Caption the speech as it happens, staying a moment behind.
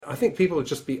I think people would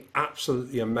just be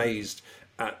absolutely amazed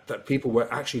at that people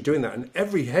were actually doing that. And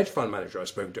every hedge fund manager I've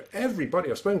spoken to, everybody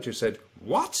I've spoken to said,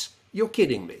 "What? You're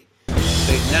kidding me."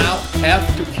 They now have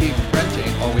to keep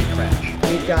printing or we crash.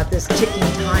 We've got this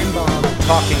ticking time bomb.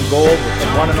 Talking gold with the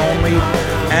one and only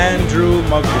Andrew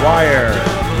Maguire.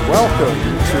 Welcome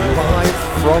to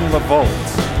Live from the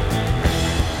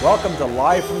Vault. Welcome to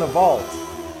Live from the Vault.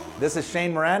 This is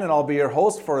Shane Moran and I'll be your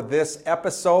host for this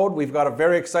episode. We've got a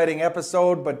very exciting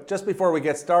episode, but just before we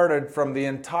get started, from the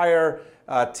entire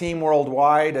team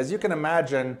worldwide, as you can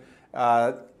imagine,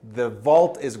 the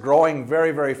Vault is growing very,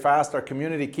 very fast. Our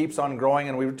community keeps on growing,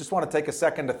 and we just want to take a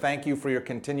second to thank you for your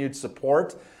continued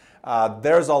support.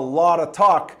 There's a lot of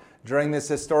talk during this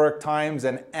historic times,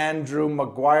 and Andrew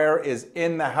Maguire is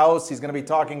in the house. He's going to be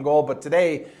talking gold, but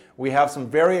today we have some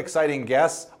very exciting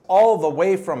guests all the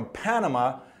way from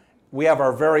Panama. We have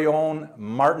our very own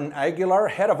Martin Aguilar,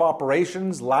 Head of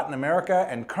Operations, Latin America,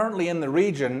 and currently in the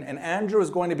region. And Andrew is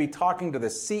going to be talking to the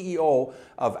CEO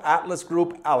of Atlas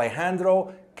Group,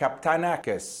 Alejandro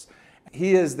Kaptanakis.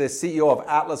 He is the CEO of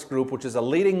Atlas Group, which is a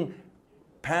leading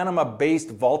Panama-based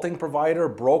vaulting provider,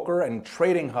 broker, and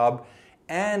trading hub,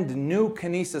 and new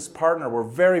Kinesis partner. We're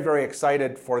very, very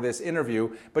excited for this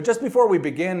interview. But just before we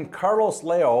begin, Carlos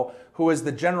Leo, who is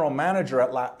the general manager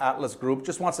at Atlas Group,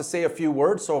 just wants to say a few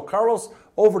words. So Carlos,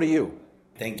 over to you.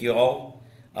 Thank you all.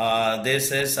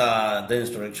 This is the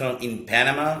introduction in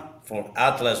Panama for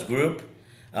Atlas Group.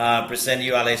 Present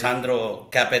you Alejandro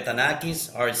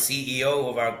Kaptanakis, our CEO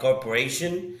of our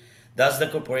corporation. That's the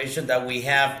corporation that we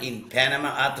have in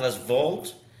Panama, Atlas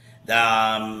Vault,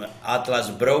 the Atlas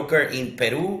Broker in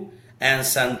Peru, and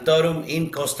Santorum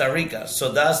in Costa Rica.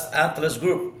 So that's Atlas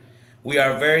Group. We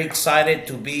are very excited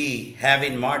to be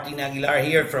having Martin Aguilar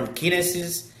here from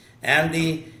Kinesis,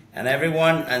 Andy, and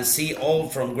everyone, and see all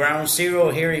from ground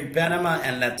zero here in Panama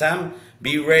and Latam.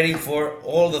 Be ready for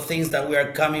all the things that we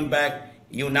are coming back,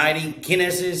 uniting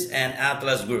Kinesis and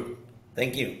Atlas Group.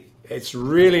 Thank you. It's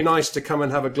really nice to come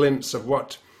and have a glimpse of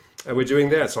what we're doing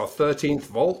there. It's our 13th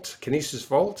vault, Kinesis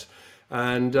Vault,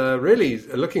 and really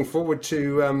looking forward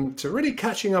to really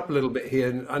catching up a little bit here.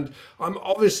 And I'm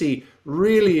obviously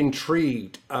really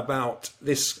intrigued about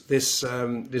this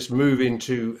move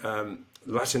into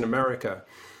Latin America,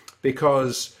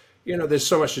 because there's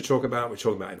so much to talk about. We're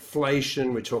talking about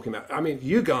inflation. We're talking about. I mean,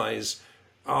 you guys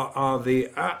are the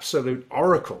absolute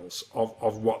oracles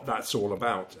of what that's all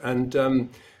about. And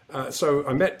so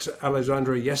I met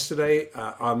Alejandro yesterday.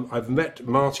 I've met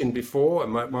Martin before,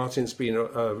 and Martin's been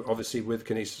obviously with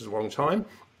Kinesis a long time.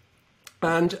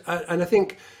 And I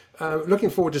think looking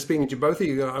forward to speaking to both of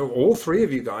you, all three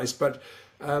of you guys. But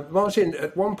Martin,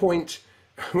 at one point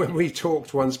when we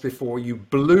talked once before, you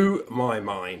blew my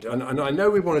mind. And I know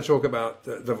we want to talk about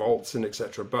the vaults and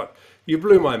etc., but you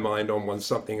blew my mind on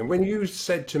something. And when you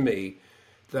said to me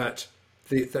that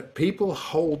that people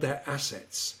hold their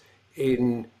assets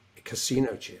in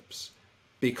casino chips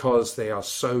because they are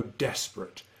so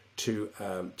desperate to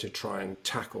try and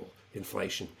tackle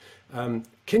inflation,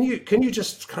 can you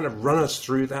just kind of run us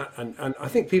through that? And I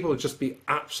think people would just be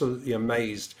absolutely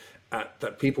amazed at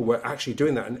that people were actually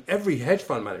doing that. And every hedge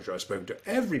fund manager I've spoken to,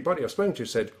 everybody I've spoken to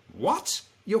said, "What?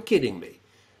 You're kidding me."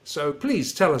 So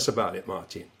please tell us about it,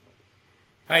 Martin.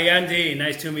 Hi, Andy.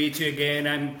 Nice to meet you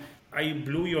again. I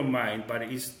blew your mind, but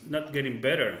it's not getting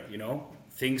better,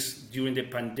 Things during the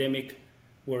pandemic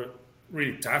were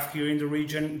really tough here in the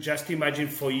region. Just imagine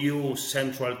for you,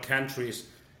 central countries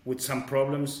with some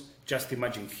problems, just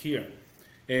imagine here.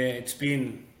 It's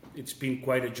been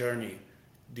quite a journey,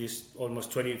 this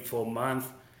almost 24 months.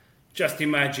 Just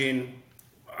imagine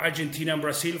Argentina and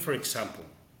Brazil, for example.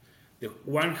 The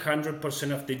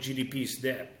 100% of the GDP is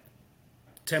there.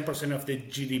 10% of the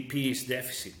GDP is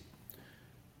deficit.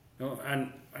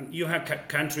 And you have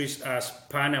countries as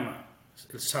Panama,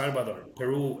 El Salvador,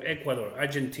 Peru, Ecuador,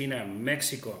 Argentina,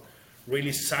 Mexico,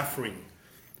 really suffering.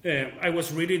 I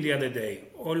was reading the other day,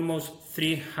 almost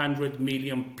 300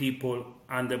 million people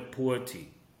under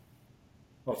poverty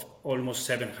of almost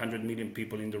 700 million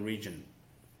people in the region.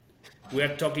 We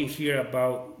are talking here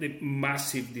about the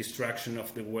massive destruction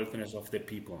of the wealthiness of the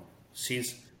people.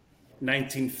 Since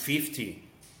 1950,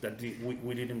 that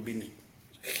we didn't been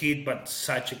hit by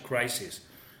such a crisis.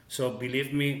 So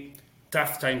believe me,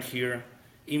 tough time here.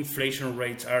 Inflation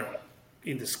rates are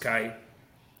in the sky.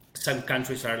 Some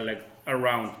countries are like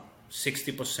around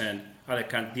 60%. Other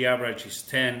countries, the average is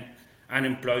 10.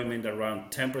 Unemployment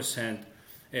around 10%.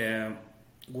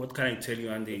 What can I tell you,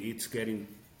 Andy? It's getting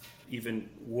even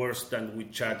worse than we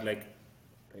chat like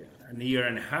a year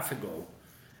and a half ago.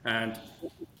 And,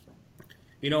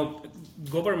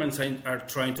 governments are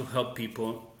trying to help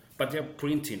people, but they're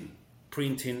printing,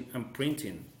 and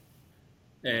printing.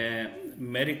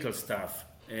 Medical stuff,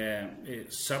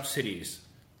 subsidies,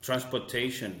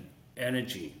 transportation,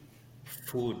 energy,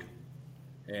 food.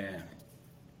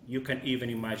 You can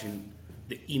even imagine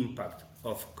the impact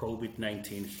of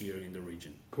COVID-19 here in the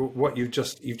region. What you've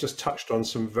just touched on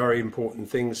some very important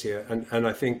things here, and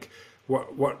I think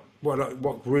what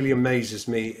really amazes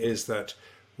me is that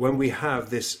when we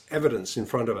have this evidence in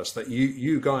front of us that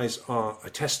you guys are a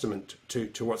testament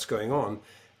to what's going on,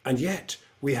 and yet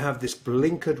we have this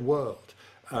blinkered world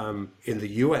in the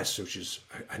US, which is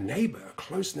a neighbor, a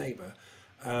close neighbor,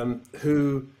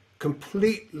 who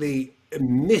completely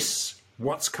miss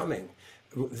what's coming.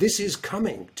 This is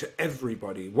coming to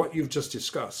everybody. What you've just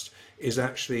discussed is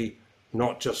actually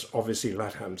not just obviously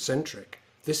LATAM centric.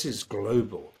 This is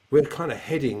global. We're kind of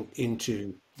heading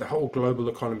into, the whole global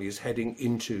economy is heading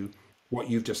into what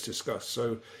you've just discussed.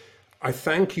 So I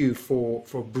thank you for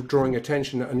drawing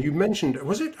attention. And you mentioned,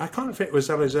 was it, I can't remember if it was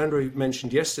Alessandro who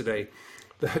mentioned yesterday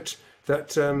that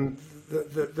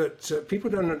people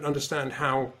don't understand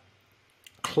how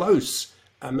close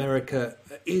America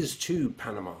is to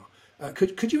Panama.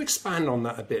 Could you expand on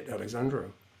that a bit,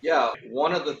 Alessandro? Yeah,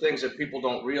 one of the things that people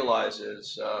don't realize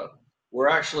is we're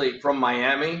actually from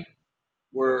Miami.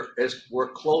 We're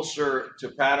closer to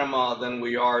Panama than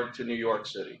we are to New York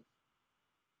City,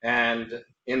 and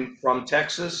from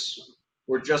Texas,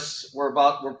 we're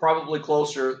probably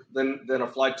closer than a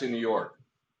flight to New York.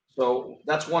 So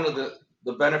that's one of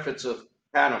the benefits of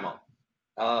Panama.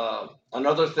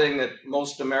 Another thing that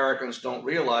most Americans don't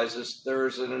realize is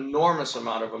there's an enormous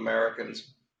amount of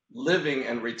Americans living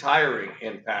and retiring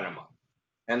in Panama.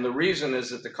 And the reason is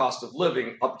that the cost of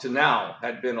living up to now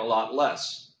had been a lot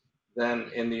less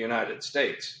than in the United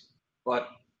States. But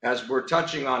as we're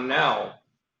touching on now,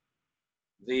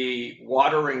 the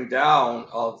watering down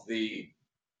of the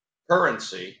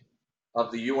currency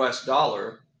of the US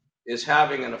dollar is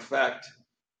having an effect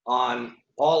on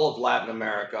all of Latin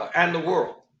America and the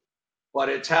world. But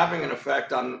it's having an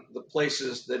effect on the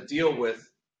places that deal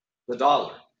with the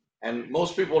dollar. And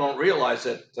most people don't realize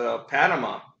that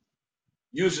Panama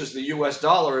uses the US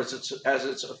dollar as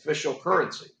its official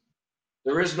currency.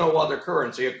 There is no other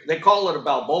currency. They call it a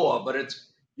Balboa, but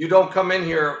you don't come in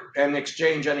here and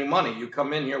exchange any money. You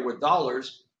come in here with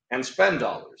dollars and spend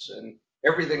dollars. And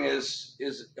everything is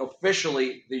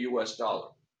officially the US dollar.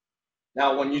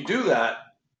 Now, when you do that,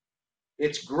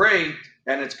 it's great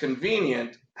and it's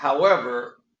convenient.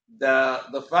 However,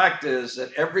 the fact is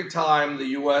that every time the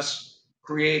U.S.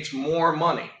 creates more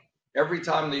money, every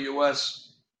time the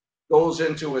U.S. goes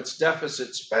into its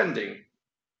deficit spending,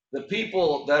 the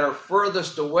people that are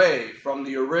furthest away from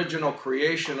the original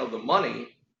creation of the money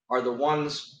are the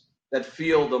ones that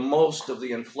feel the most of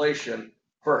the inflation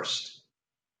first.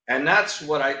 And that's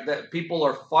that people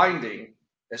are finding,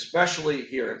 especially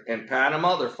here in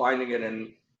Panama. They're finding it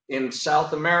in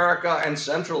South America and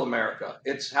Central America.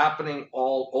 It's happening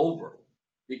all over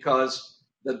because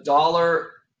the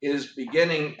dollar is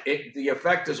beginning, the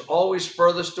effect is always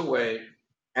furthest away.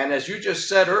 And as you just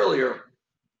said earlier,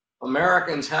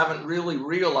 Americans haven't really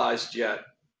realized yet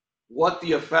what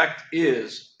the effect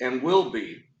is and will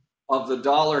be of the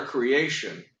dollar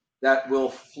creation that will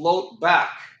float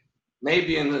back,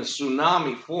 maybe in a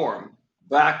tsunami form,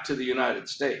 back to the United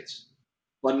States.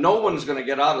 But no one's going to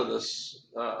get out of this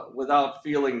without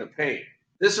feeling the pain.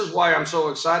 This is why I'm so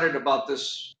excited about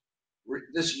this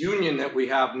union that we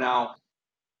have now.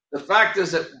 The fact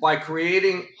is that by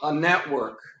creating a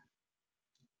network,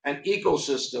 an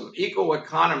ecosystem,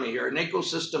 eco-economy here, an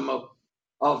ecosystem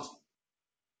of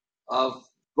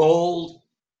gold,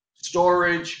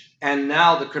 storage, and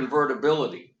now the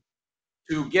convertibility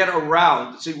to get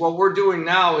around. See, what we're doing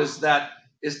now is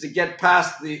to get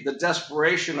past the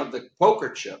desperation of the poker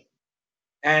chip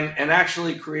and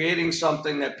actually creating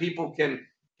something that people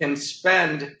can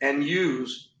spend and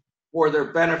use for their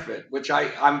benefit, which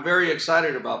I'm very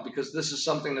excited about because this is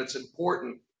something that's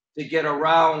important to get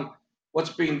around what's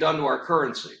being done to our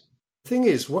currency. The thing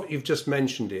is, what you've just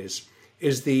mentioned is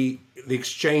the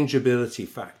exchangeability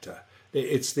factor.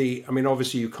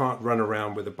 Obviously you can't run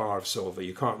around with a bar of silver.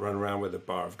 You can't run around with a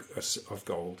bar of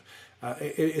gold.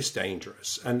 It's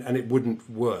dangerous and it wouldn't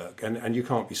work and you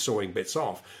can't be sawing bits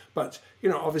off. But,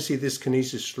 obviously this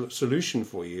kinesis solution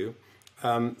for you,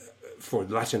 for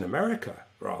Latin America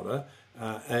rather,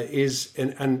 is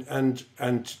and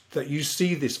that you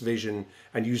see this vision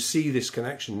and you see this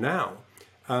connection now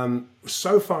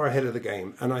so far ahead of the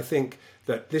game. And I think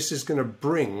that this is going to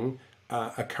bring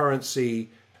a currency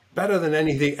better than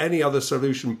any other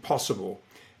solution possible,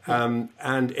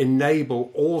 and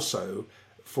enable also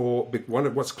for one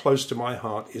of what's close to my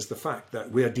heart is the fact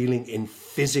that we are dealing in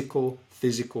physical,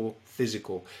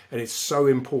 and it's so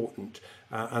important.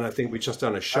 And I think we've just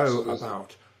done a show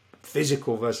about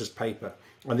physical versus paper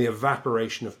and the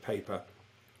evaporation of paper.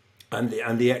 And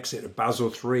the exit of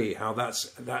Basel III, how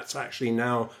that's actually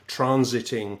now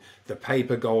transiting the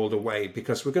paper gold away,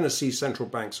 because we're going to see central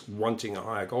banks wanting a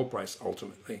higher gold price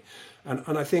ultimately.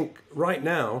 And I think right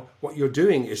now what you're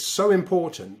doing is so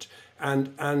important.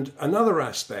 And another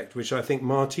aspect, which I think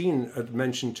Martine had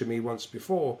mentioned to me once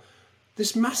before,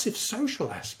 this massive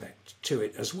social aspect to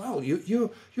it as well.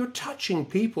 You're touching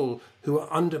people who are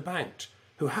underbanked,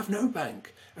 who have no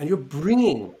bank, and you're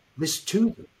bringing this to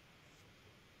them.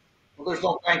 Well, there's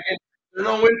no bank interest. There's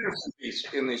no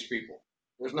interest in these people.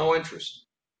 There's no interest.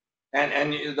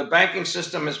 And the banking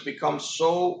system has become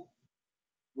so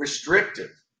restrictive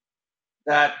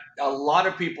that a lot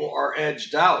of people are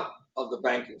edged out of the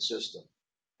banking system.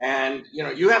 And,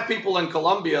 you have people in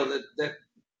Colombia that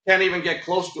can't even get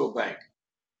close to a bank.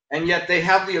 And yet they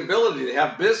have the ability, they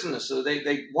have businesses,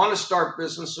 they want to start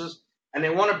businesses and they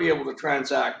want to be able to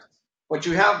transact. But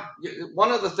you have,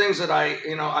 one of the things that I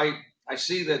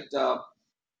see that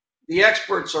the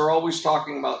experts are always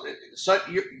talking about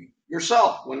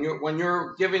yourself when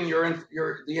you're giving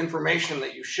the information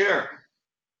that you share.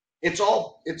 It's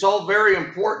all very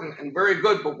important and very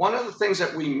good. But one of the things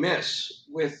that we miss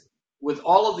with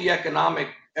all of the economic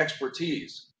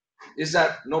expertise is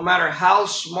that no matter how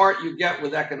smart you get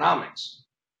with economics,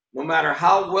 no matter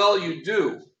how well you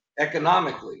do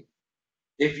economically,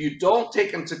 if you don't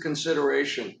take into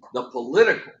consideration the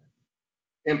political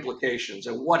implications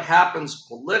and what happens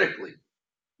politically,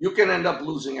 you can end up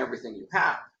losing everything you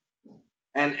have.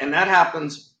 And that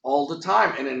happens all the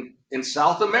time. And in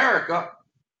South America,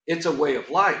 it's a way of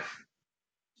life.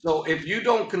 So if you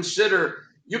don't consider,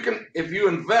 if you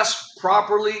invest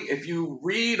properly, if you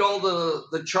read all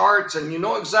the charts and you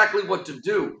know exactly what to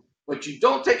do, but you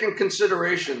don't take in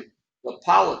consideration the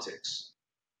politics,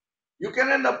 you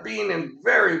can end up being in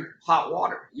very hot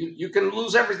water. You can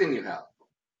lose everything you have.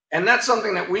 And that's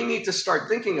something that we need to start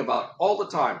thinking about all the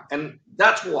time. And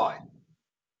that's why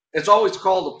it's always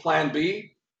called a plan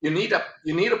B. You need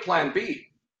a plan B.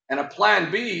 And a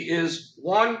plan B is,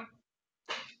 one,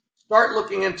 start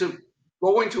looking into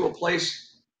going to a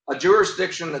place, a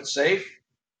jurisdiction that's safe.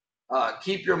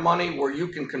 Keep your money where you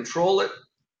can control it.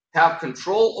 Have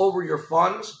control over your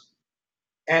funds.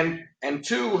 And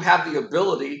two, have the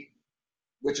ability,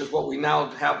 which is what we now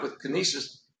have with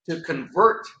Kinesis, to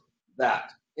convert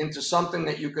that into something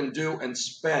that you can do and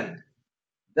spend.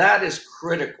 That is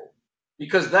critical,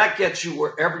 because that gets you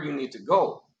wherever you need to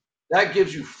go. That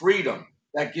gives you freedom.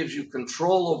 That gives you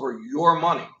control over your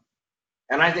money.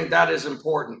 And I think that is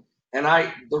important. And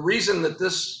the reason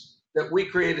that we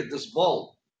created this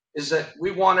vault is that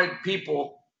we wanted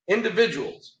people,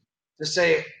 individuals, to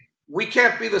say, we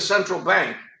can't be the central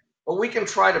bank, but we can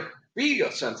try to be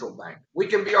a central bank. We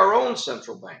can be our own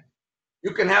central bank.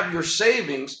 You can have your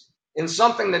savings in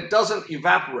something that doesn't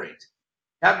evaporate.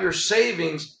 Have your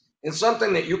savings in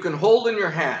something that you can hold in your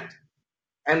hand.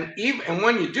 And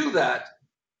when you do that,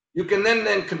 you can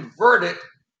then convert it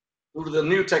through the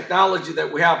new technology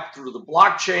that we have through the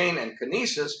blockchain and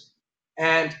Kinesis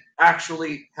and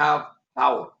actually have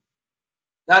power.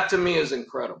 That to me is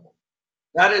incredible.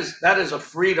 That is a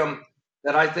freedom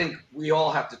that I think we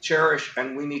all have to cherish,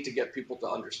 and we need to get people to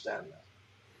understand that.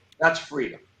 That's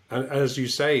freedom. And as you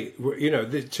say,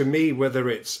 to me, whether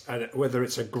it's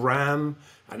a gram,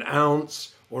 an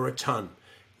ounce, or a ton,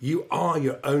 you are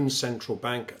your own central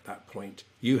bank at that point.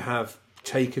 You have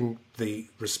taken the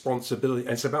responsibility.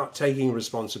 And it's about taking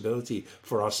responsibility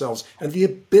for ourselves and the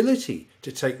ability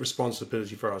to take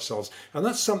responsibility for ourselves. And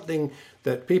that's something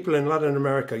that people in Latin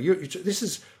America, this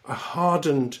is a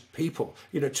hardened people.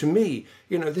 To me,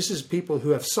 this is people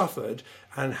who have suffered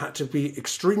and had to be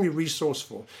extremely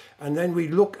resourceful. And then we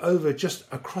look over just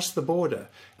across the border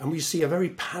and we see a very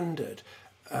pampered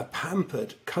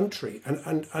country.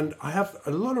 And I have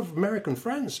a lot of American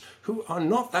friends who are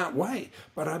not that way.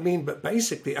 But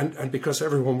basically, and because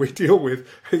everyone we deal with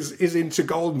is into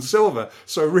gold and silver,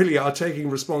 so really are taking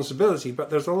responsibility. But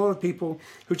there's a lot of people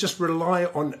who just rely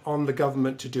on the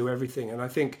government to do everything. And I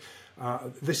think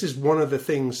this is one of the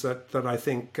things that I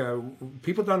think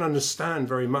people don't understand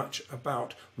very much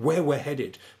about where we're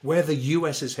headed, where the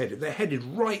US is headed. They're headed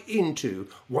right into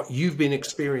what you've been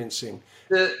experiencing.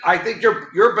 I think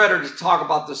you're better to talk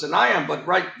about this than I am, but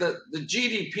the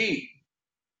GDP,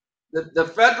 the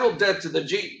federal debt to the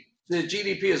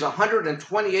GDP is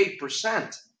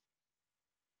 128%.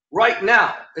 Right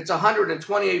now, it's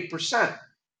 128%.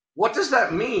 What does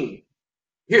that mean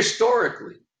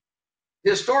historically?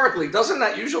 historically, doesn't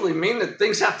that usually mean that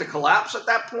things have to collapse at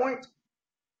that point?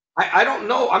 I don't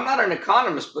know. I'm not an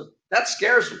economist, but that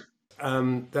scares me.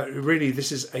 That really,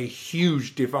 this is a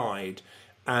huge divide,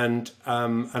 and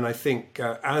I think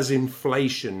as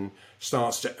inflation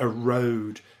starts to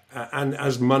erode, and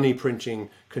as money printing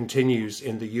continues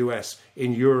in the US,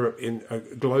 in Europe,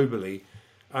 globally,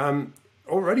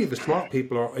 already the smart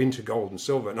people are into gold and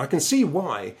silver, and I can see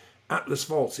why Atlas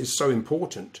Vaults is so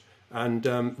important, and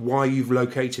why you've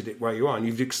located it where you are, and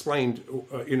you've explained,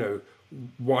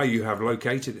 why you have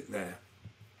located it there.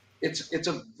 It's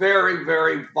a very,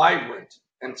 very vibrant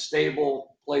and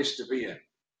stable place to be in.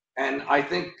 And I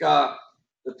think the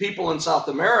people in South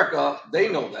America, they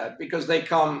know that because they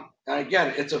come, and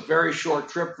again, it's a very short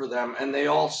trip for them, and they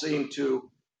all seem to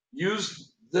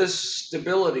use this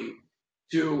stability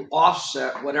to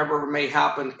offset whatever may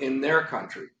happen in their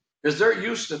country because they're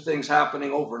used to things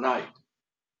happening overnight.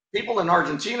 People in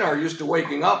Argentina are used to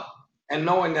waking up and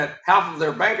knowing that half of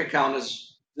their bank account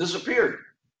has disappeared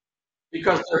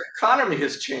because their economy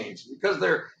has changed, because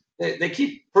they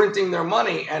keep printing their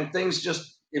money and things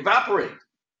just evaporate.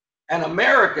 And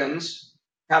Americans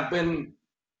have been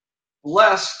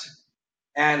blessed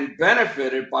and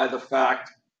benefited by the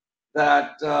fact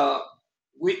that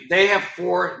they have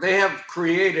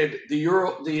created the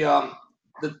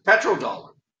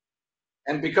petrodollar,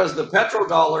 and because the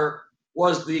petrodollar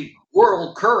was the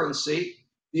world currency,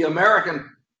 the American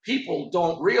people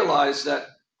don't realize that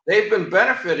they've been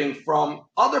benefiting from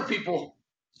other people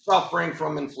suffering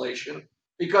from inflation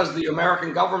because the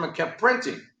American government kept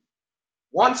printing.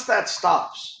 Once that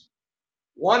stops,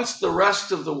 once the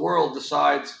rest of the world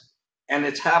decides, and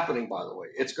it's happening, by the way,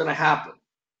 it's going to happen.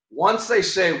 Once they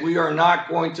say we're not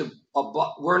going to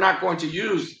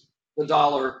use the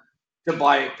dollar to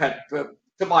buy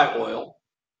oil,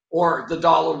 or the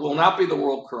dollar will not be the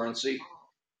world currency,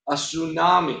 a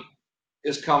tsunami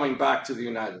is coming back to the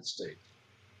United States.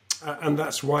 And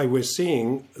that's why we're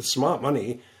seeing smart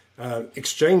money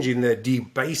exchanging their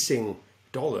debasing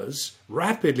dollars,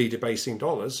 rapidly debasing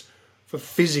dollars, for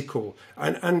physical.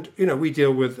 And we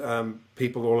deal with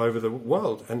people all over the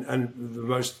world. And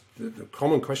the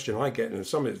common question I get, and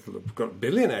some of I've got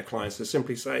billionaire clients that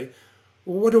simply say,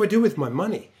 well, what do I do with my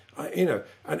money?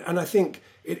 And I think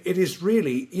it is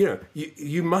really,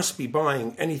 you must be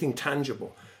buying anything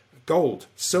tangible, gold,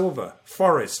 silver,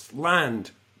 forest,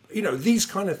 land, these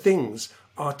kind of things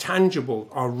are tangible,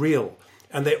 are real,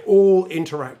 and they all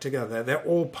interact together. They're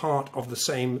all part of the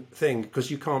same thing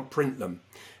because you can't print them.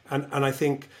 And I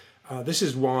think this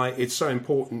is why it's so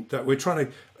important that we're trying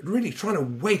to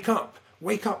wake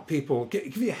up people,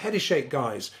 give you a head a shake,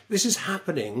 guys. This is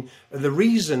happening. The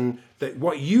reason that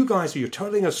what you guys are, you're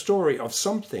telling a story of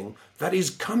something that is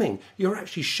coming. You're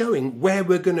actually showing where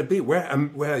we're going to be, where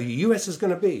the US is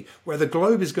going to be, where the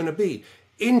globe is going to be,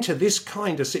 into this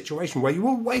kind of situation where you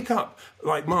will wake up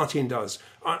like Martin does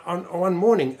on one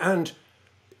morning, and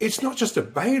it's not just a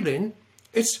bail-in,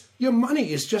 it's your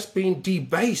money is just being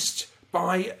debased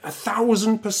by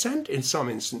 1,000% in some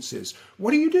instances.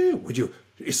 What do?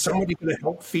 Is somebody going to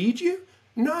help feed you?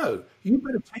 No, you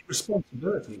better take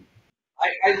responsibility.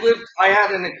 I lived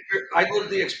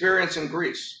the experience in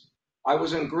Greece. I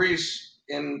was in Greece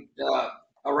in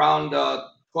around I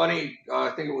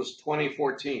think it was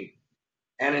 2014.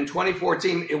 And in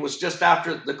 2014, it was just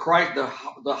after the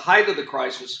height of the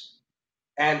crisis.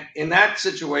 And in that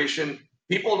situation,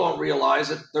 people don't realize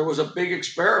that there was a big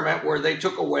experiment where they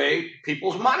took away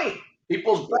people's money,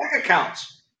 people's bank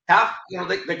accounts.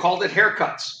 They called it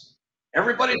haircuts.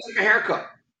 Everybody took a haircut.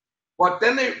 But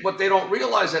then what they don't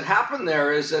realize that happened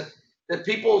there is that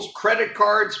people's credit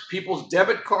cards, people's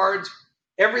debit cards,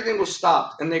 everything was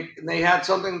stopped. And they had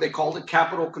something, they called it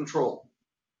capital control.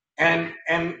 And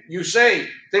you say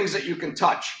things that you can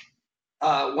touch.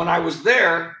 When I was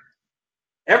there,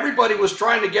 everybody was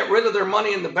trying to get rid of their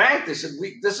money in the bank. They said,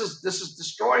 "This is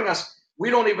destroying us. We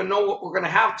don't even know what we're going to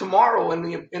have tomorrow in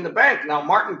the bank." Now,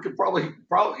 Martin could probably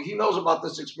he knows about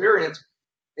this experience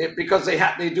because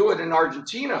they do it in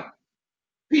Argentina.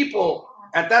 People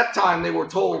at that time, they were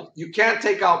told you can't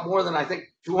take out more than I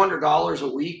think $200 a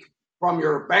week from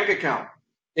your bank account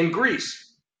in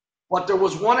Greece. But there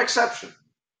was one exception.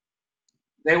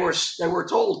 They were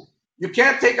told you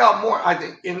can't take out more. I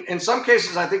think in some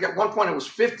cases, I think at one point it was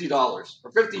 $50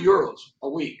 or 50 euros a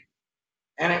week.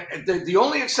 And the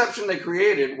only exception they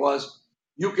created was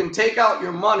you can take out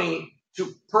your money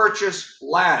to purchase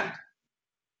land.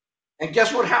 And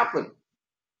guess what happened?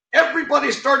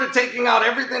 Everybody started taking out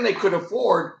everything they could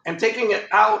afford and taking it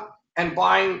out and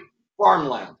buying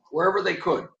farmland wherever they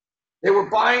could. They were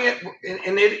buying it,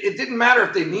 and it didn't matter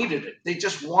if they needed it. They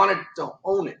just wanted to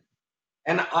own it.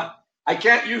 And I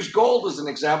can't use gold as an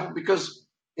example because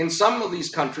in some of these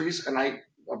countries, and I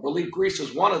believe Greece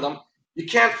is one of them, you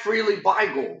can't freely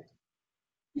buy gold.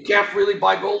 You can't freely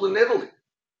buy gold in Italy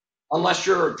unless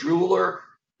you're a jeweler.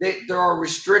 There are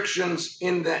restrictions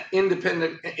in the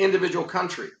individual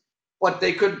country, but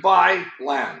they could buy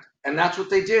land, and that's what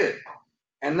they did.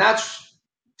 And that's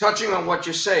touching on what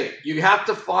you say. You have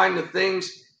to find the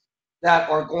things that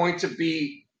are going to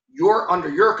be under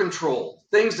your control,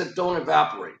 things that don't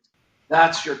evaporate.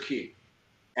 That's your key.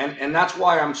 And that's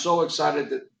why I'm so excited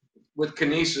that with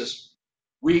Kinesis,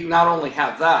 we not only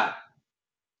have that,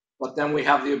 but then we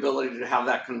have the ability to have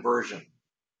that conversion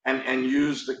and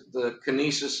use the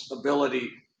Kinesis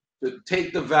ability to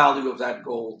take the value of that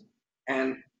gold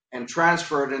and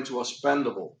transfer it into a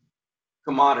spendable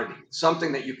commodity,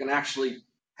 something that you can actually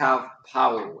have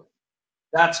power with.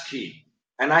 That's key.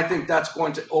 And I think that's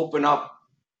going to open up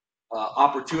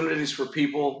opportunities for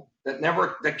people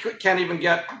that can't even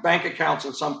get bank accounts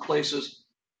in some places,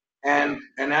 and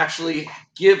actually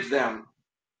give them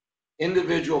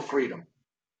individual freedom.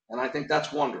 And I think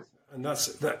that's wonderful. And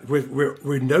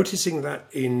we're noticing that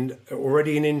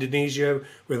already in Indonesia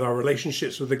with our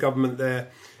relationships with the government there,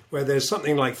 where there's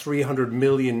something like 300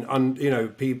 million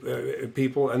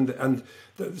people, and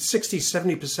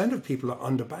 60-70% of people are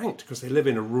underbanked because they live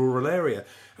in a rural area,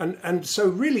 and so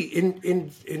really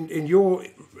in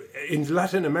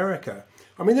Latin America,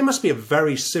 I mean, there must be a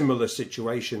very similar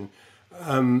situation,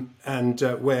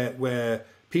 where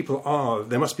people are.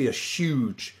 There must be a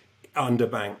huge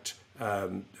underbanked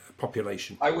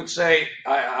population. I would say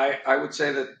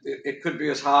that it could be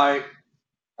as high.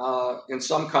 In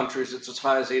some countries, it's as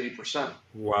high as 80%.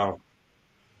 Wow.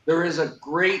 There is a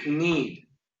great need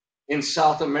in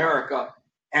South America,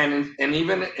 and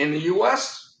even in the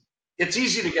U.S., it's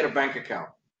easy to get a bank account.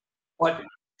 But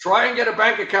try and get a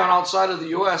bank account outside of the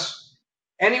U.S.,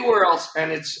 anywhere else,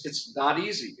 and it's not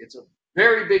easy. It's a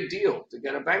very big deal to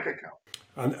get a bank account.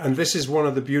 And this is one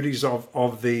of the beauties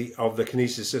of the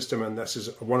Kinesis system, and this is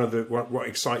one of what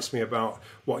excites me about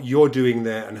what you're doing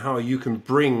there and how you can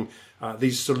bring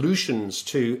these solutions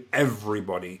to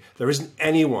everybody. There isn't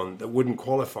anyone that wouldn't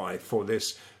qualify for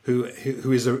this who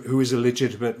is a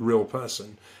legitimate real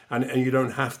person, and you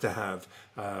don't have to have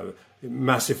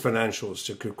massive financials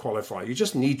to qualify. You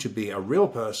just need to be a real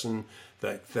person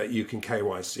that you can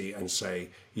KYC and say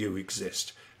you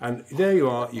exist. And there you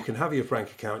are. You can have your bank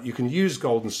account. You can use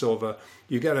gold and silver.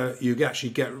 You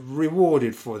actually get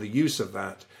rewarded for the use of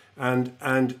that.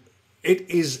 And it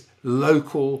is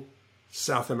local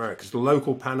South America. It's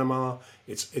local Panama.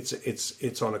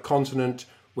 It's on a continent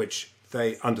which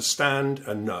they understand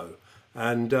and know.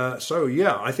 And so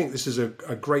I think this is a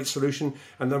great solution.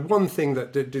 And the one thing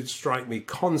that did strike me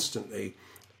constantly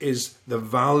is the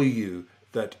value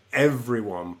that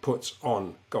everyone puts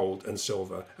on gold and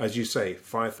silver. As you say,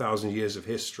 5,000 years of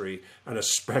history, and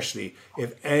especially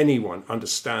if anyone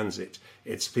understands it,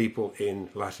 it's people in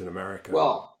Latin America.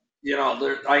 Well,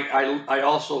 I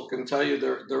also can tell you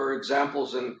there are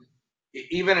examples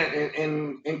even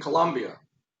in Colombia.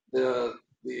 The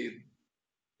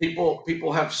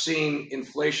people have seen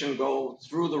inflation go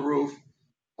through the roof.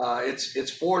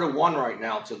 It's 4-1 right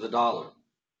now to the dollar,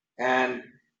 and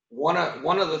one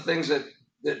of the things that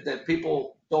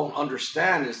people don't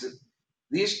understand is that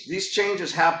these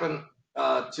changes happen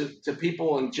to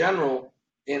people in general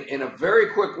in a very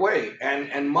quick way,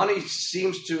 and money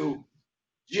seems to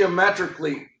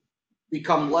geometrically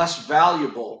become less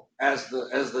valuable as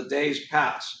the days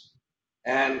pass.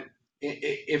 And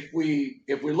if we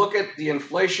look at the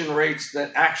inflation rates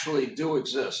that actually do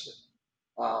exist,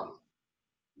 we're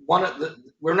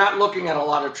not looking at a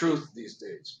lot of truth these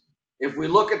days. If we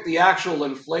look at the actual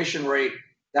inflation rate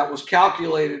that was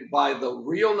calculated by the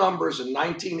real numbers in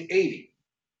 1980,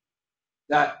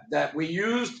 that we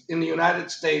used in the United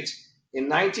States in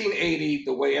 1980,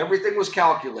 the way everything was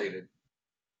calculated,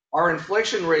 our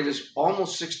inflation rate is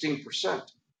almost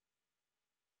 16%.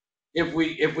 If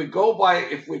we go by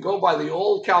the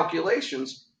old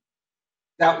calculations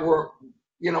that were,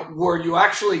 where you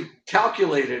actually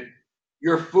calculated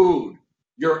your food,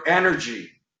 your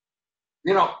energy,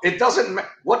 it doesn't.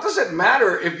 What does it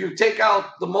matter if you take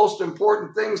out the most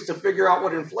important things to figure out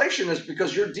what inflation is,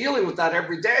 because you're dealing with that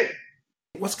every day.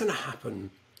 What's going to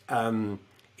happen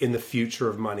in the future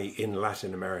of money in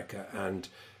Latin America, and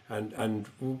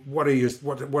what is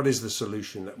the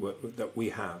solution that we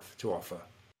have to offer?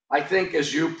 I think,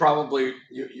 as you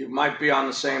might be on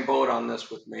the same boat on this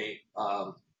with me.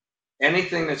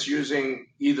 Anything that's using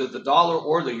either the dollar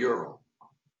or the euro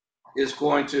is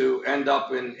going to end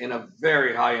up in a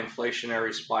very high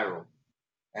inflationary spiral,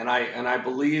 and I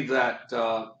believe that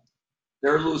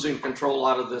they're losing control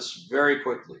out of this very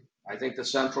quickly. I think the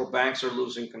central banks are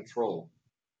losing control.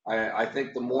 I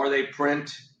think the more they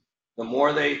print, the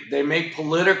more they make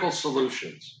political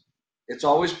solutions. It's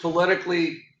always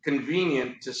politically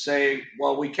convenient to say,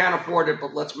 well, we can't afford it,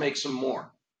 but let's make some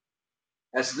more.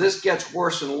 As this gets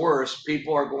worse and worse,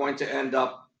 people are going to end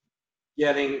up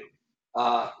getting,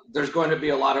 there's going to be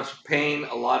a lot of pain,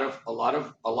 a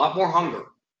lot more hunger,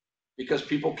 because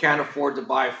people can't afford to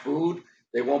buy food.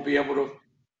 They won't be able to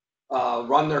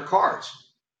run their cars.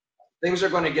 Things are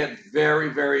going to get very,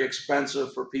 very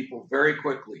expensive for people very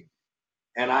quickly.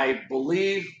 And I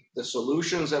believe the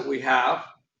solutions that we have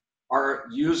are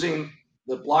using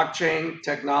the blockchain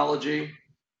technology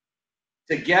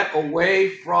to get away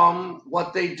from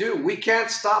what they do. We can't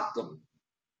stop them.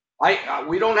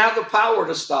 We don't have the power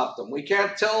to stop them. We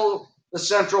can't tell the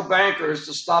central bankers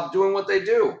to stop doing what they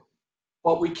do.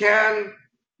 But we can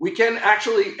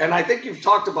actually, and I think you've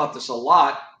talked about this a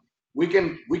lot, we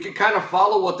can kind of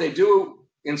follow what they do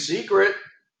in secret.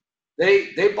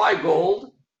 They buy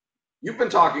gold. You've been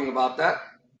talking about that.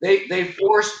 They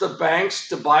force the banks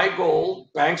to buy gold.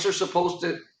 Banks are supposed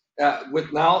to,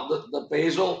 with now the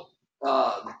Basel,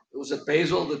 was it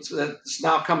Basel that's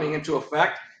now coming into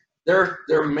effect?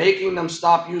 They're making them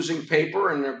stop using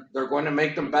paper, and they're going to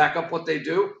make them back up what they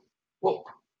do. Well,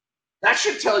 that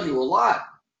should tell you a lot.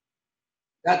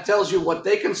 That tells you what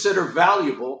they consider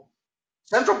valuable.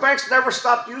 Central banks never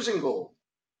stopped using gold.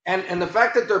 And the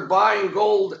fact that they're buying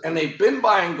gold, and they've been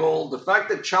buying gold, the fact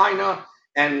that China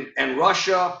and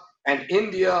Russia and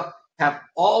India have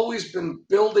always been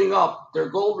building up their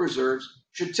gold reserves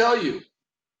should tell you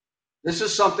this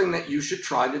is something that you should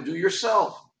try to do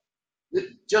yourself.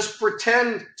 Just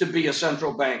pretend to be a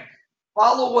central bank.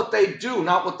 Follow what they do,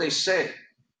 not what they say.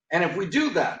 And if we do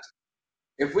that,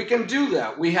 if we can do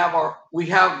that, we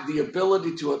have the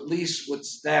ability to at least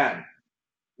withstand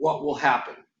what will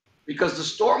happen, because the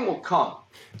storm will come.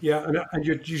 Yeah, and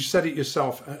you said it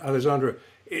yourself, Alessandro.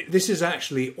 This is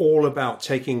actually all about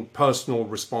taking personal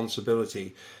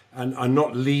responsibility and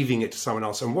not leaving it to someone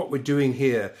else. And what we're doing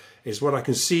here is, what I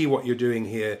can see what you're doing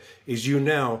here is you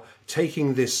now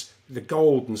taking the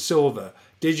gold and silver,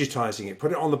 digitizing it,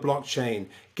 put it on the blockchain,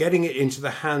 getting it into the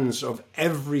hands of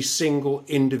every single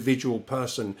individual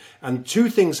person. And two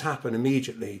things happen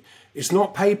immediately. It's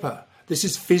not paper. This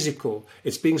is physical.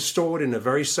 It's being stored in a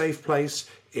very safe place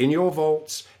in your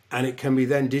vaults, and it can be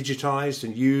then digitized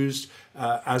and used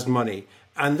as money.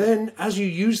 And then as you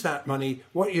use that money,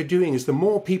 what you're doing is the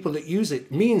more people that use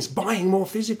it means buying more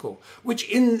physical, which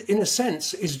in a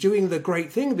sense is doing the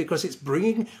great thing, because it's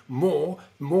bringing more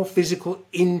physical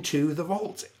into the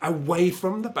vault, away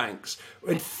from the banks,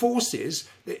 and forces,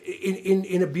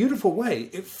 in a beautiful way,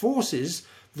 it forces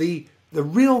the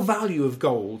real value of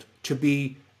gold to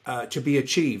be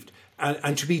achieved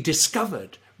and to be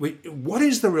discovered. What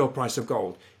is the real price of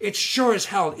gold? It sure as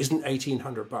hell isn't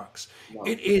 $1,800. No.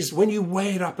 It is, when you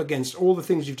weigh it up against all the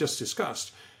things you've just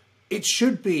discussed, it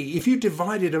should be, if you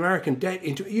divided American debt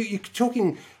into, you're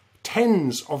talking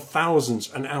tens of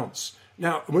thousands an ounce.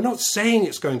 Now, we're not saying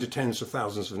it's going to tens of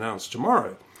thousands an ounce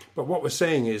tomorrow, but what we're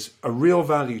saying is a real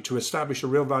value. To establish a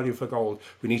real value for gold,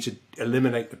 we need to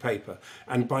eliminate the paper.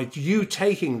 And by you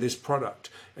taking this product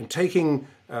and taking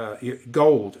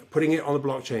gold, putting it on the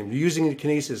blockchain, using the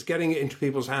Kinesis, getting it into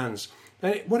people's hands,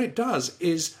 then what it does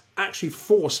is actually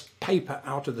force paper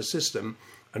out of the system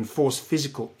and force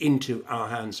physical into our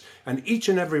hands. And each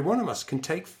and every one of us can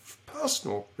take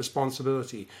personal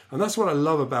responsibility. And that's what I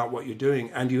love about what you're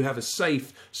doing. And you have a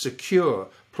safe, secure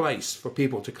place for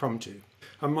people to come to.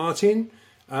 And Martin,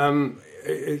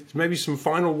 maybe some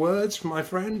final words from my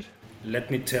friend? Let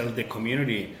me tell the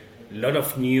community, a lot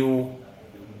of new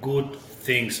good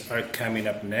things are coming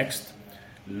up next.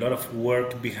 A lot of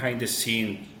work behind the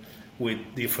scene with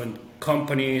different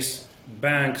companies,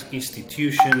 banks,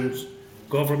 institutions,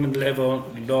 government level,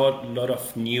 lot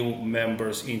of new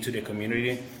members into the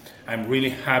community. I'm really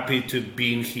happy to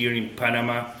be here in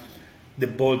Panama. The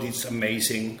vault is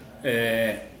amazing.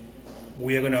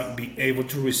 We are going to be able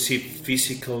to receive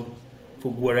physical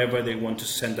for wherever they want to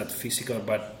send that physical,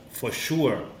 but for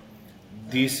sure,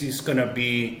 this is going to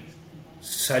be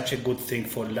such a good thing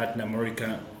for Latin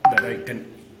America that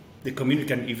the community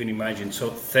can even imagine. So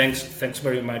thanks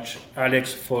very much,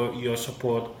 Alex, for your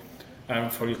support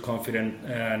and for your confidence,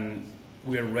 and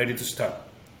we are ready to start.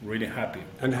 Really happy.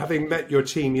 And having met your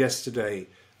team yesterday,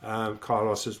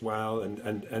 Carlos as well,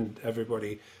 and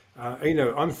everybody,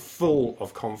 I'm full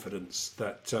of confidence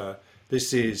that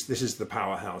this is the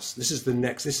powerhouse. This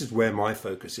is where my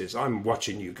focus is. I'm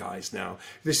watching you guys now.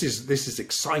 This is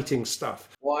exciting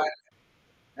stuff. Well,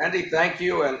 Andy, thank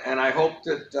you, and I hope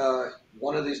that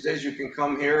one of these days you can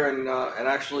come here and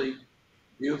actually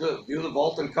view the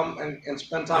vault and come and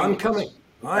spend time. I'm with coming. us.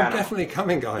 I'm definitely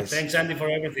coming, guys. Thanks, Andy, for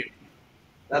everything.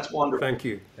 That's wonderful. Thank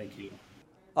you. Thank you.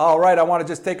 All right, I want to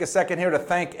just take a second here to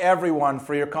thank everyone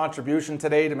for your contribution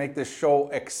today to make this show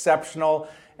exceptional.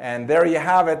 And there you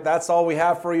have it. That's all we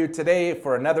have for you today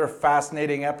for another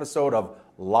fascinating episode of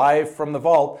Live from the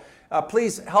Vault.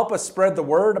 Please help us spread the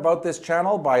word about this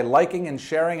channel by liking and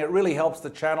sharing. It really helps the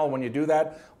channel when you do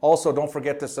that. Also, don't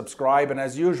forget to subscribe. And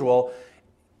as usual,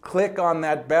 click on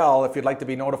that bell if you'd like to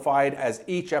be notified as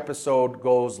each episode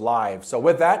goes live. So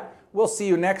with that, we'll see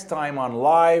you next time on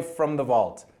Live from the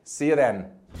Vault. See you then.